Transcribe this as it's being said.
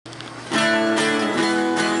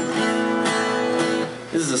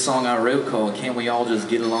This is a song I wrote called Can't We All Just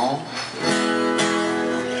Get Along?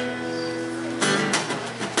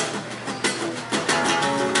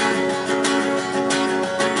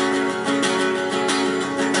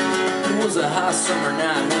 It was a hot summer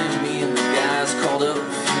night when me and the guys called up a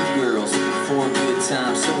few girls for a good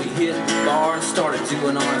time. So we hit the bar and started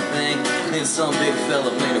doing our thing. And then some big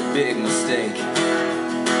fella made a big mistake.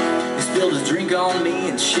 Spilled his drink on me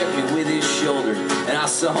and checked me with his shoulder, and I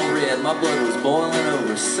saw red, my blood was boiling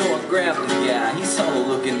over. So I grabbed the guy, he saw the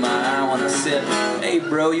look in my eye when I said, "Hey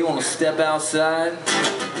bro, you wanna step outside?"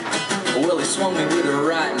 Well, he swung me with the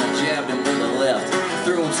right and I jabbed him with the left.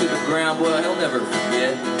 Threw him to the ground, well, he'll never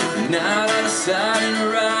forget. Now I decided to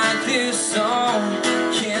write this song.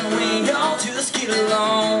 Can we all just get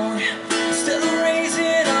along? Instead of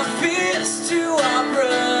raising our fists to our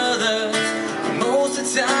brothers, most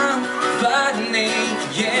of the time fighting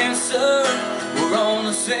ain't the answer. We're on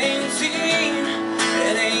the same team.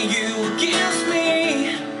 It ain't you against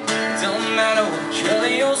me. Don't matter what color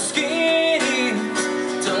your skin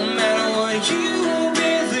is. Don't matter what you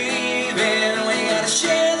believe in. We gotta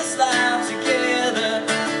share this life together.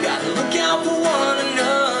 Gotta look out for one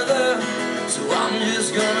another. So I'm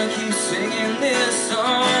just gonna keep singing this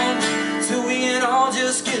song till we can all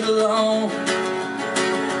just get along.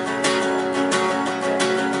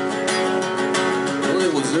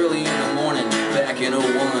 Early in the morning, back in 01,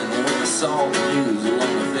 when I saw the news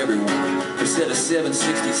along with everyone. They said a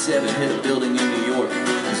 767 hit a building in New York,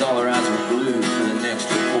 as all our eyes were glued for the next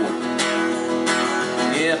report.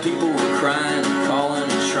 Yeah, people were crying, calling,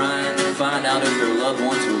 and trying to find out if their loved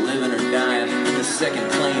ones were living or dying. And the second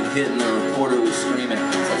plane hit and the reporter was screaming.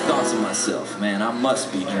 So I thought to myself, man, I must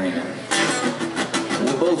be dreaming.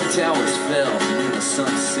 When both towers fell and the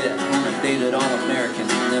sun set on a day that all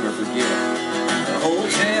Americans will never forget. The whole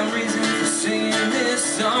damn reason for singing this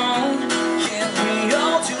song. Can't we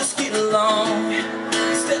all just get along?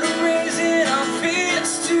 Instead of raising our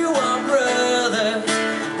fists to our brothers,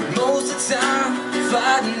 most of the time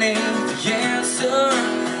fighting ain't the answer.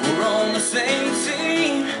 We're on the same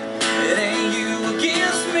team. It ain't you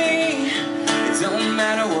against me. It don't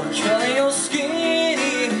matter what color your skin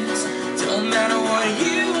is. Don't matter what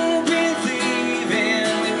you believe in.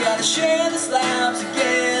 We gotta share this life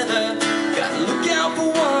together. Look out for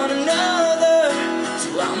one another. So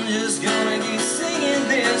I'm just gonna keep singing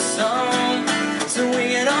this song so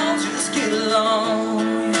we can all just get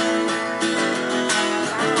along.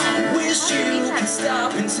 I wish you could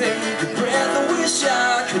stop and take a breath. I wish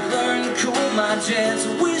I could learn to cool my jets. I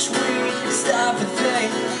wish we could stop and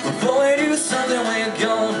think before we do something we're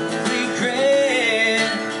gonna regret.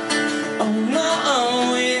 Oh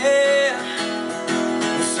no, yeah.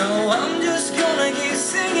 So I'm just gonna keep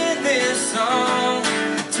singing this song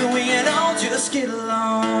till we can all just get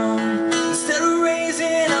along. Instead of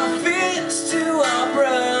raising our fists to our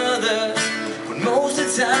brothers, when most of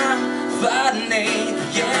the time fighting ain't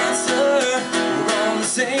the answer. We're on the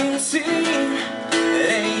same team. It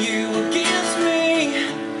ain't you against me.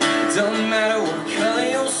 It don't matter what color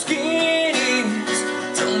your skin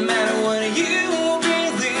is. Don't matter what you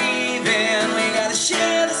believe in. We gotta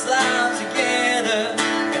share this life together.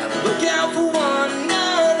 Look out for one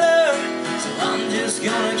another. So I'm just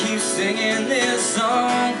gonna keep singing this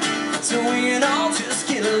song till we can all just